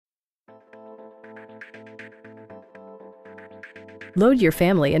Load your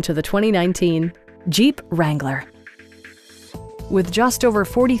family into the 2019 Jeep Wrangler. With just over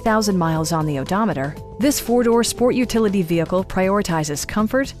 40,000 miles on the odometer, this four-door sport utility vehicle prioritizes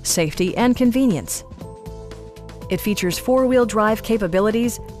comfort, safety, and convenience. It features four-wheel drive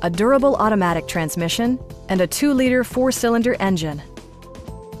capabilities, a durable automatic transmission, and a 2-liter 4-cylinder engine.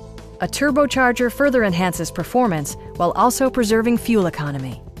 A turbocharger further enhances performance while also preserving fuel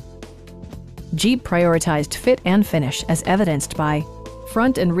economy. Jeep prioritized fit and finish as evidenced by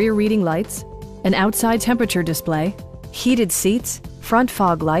front and rear reading lights, an outside temperature display, heated seats, front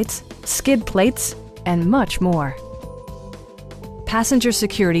fog lights, skid plates, and much more. Passenger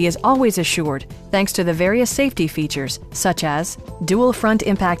security is always assured thanks to the various safety features such as dual front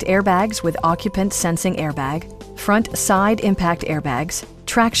impact airbags with occupant sensing airbag, front side impact airbags,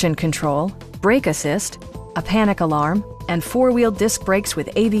 traction control, brake assist, a panic alarm, and four-wheel disc brakes with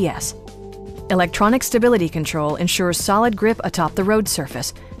ABS. Electronic stability control ensures solid grip atop the road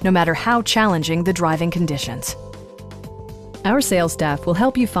surface, no matter how challenging the driving conditions. Our sales staff will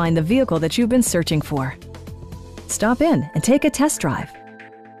help you find the vehicle that you've been searching for. Stop in and take a test drive.